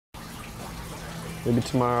Maybe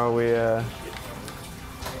tomorrow we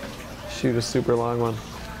shoot a super long one.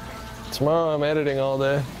 Tomorrow I'm editing all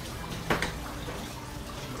day.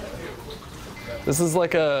 This is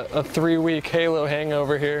like a 3-week Halo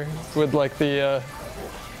hangover here with like the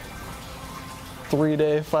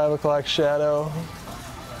 3-day 5 o'clock shadow.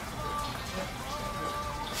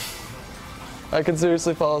 I could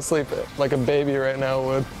seriously fall asleep like a baby right now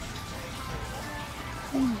would.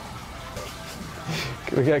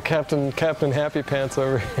 We got Captain Happy Pants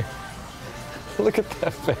over here. Look at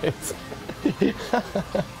that face.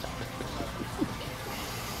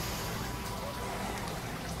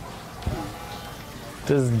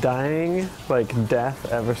 Does dying, like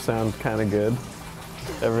death, ever sound kind of good?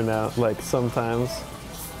 Ever now, like sometimes?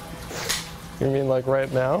 You mean like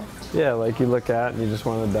right now? Yeah, like you look out and you just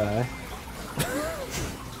want to die.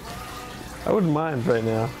 I wouldn't mind right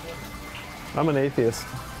now. I'm an atheist.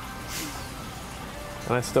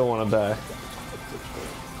 And I still want to die.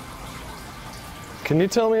 Can you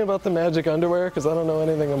tell me about the magic underwear? Because I don't know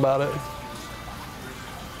anything about it.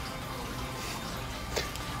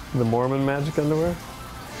 The Mormon magic underwear?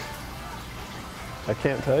 I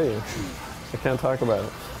can't tell you. I can't talk about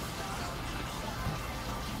it.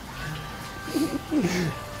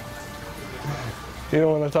 You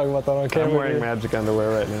don't want to talk about that on camera? I'm wearing magic underwear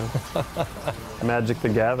right now. Magic the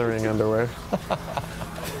Gathering underwear.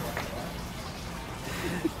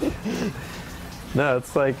 No,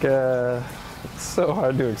 it's like, it's so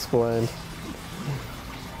hard to explain.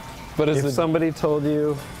 But if somebody told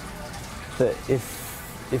you that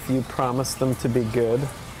if you promised them to be good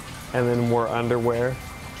and then wore underwear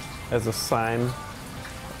as a sign,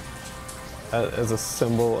 as a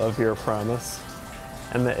symbol of your promise,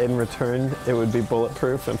 and that in return it would be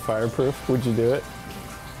bulletproof and fireproof, would you do it?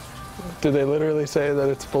 Do they literally say that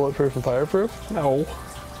it's bulletproof and fireproof? No.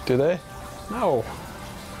 Do they? No.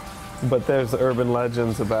 But there's urban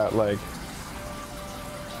legends about like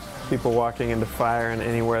people walking into fire and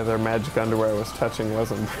anywhere their magic underwear was touching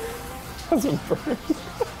wasn't burned.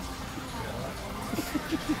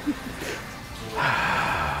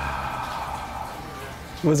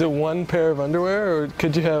 Was it one pair of underwear, or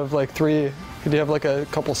could you have like three? Could you have like a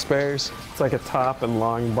couple spares? It's like a top and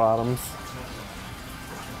long bottoms.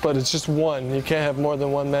 But it's just one. You can't have more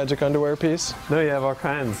than one magic underwear piece? No, you have all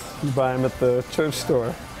kinds. You buy them at the church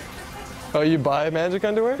store. Oh, you buy magic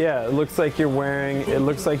underwear? Yeah, it looks like you're wearing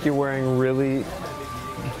really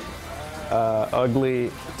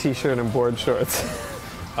ugly t-shirt and board shorts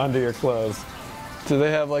under your clothes. Do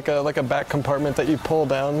they have like a back compartment that you pull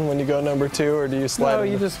down when you go number 2, or do you slide? No,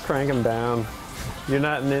 you just crank them down. You're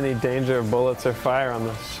not in any danger of bullets or fire on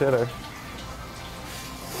the shitter.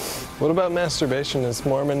 What about masturbation? Is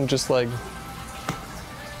Mormon just like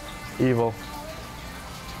evil?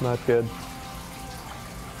 Not good.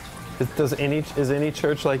 Is any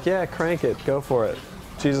church like, yeah, crank it, go for it.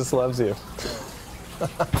 Jesus loves you?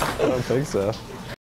 I don't think so.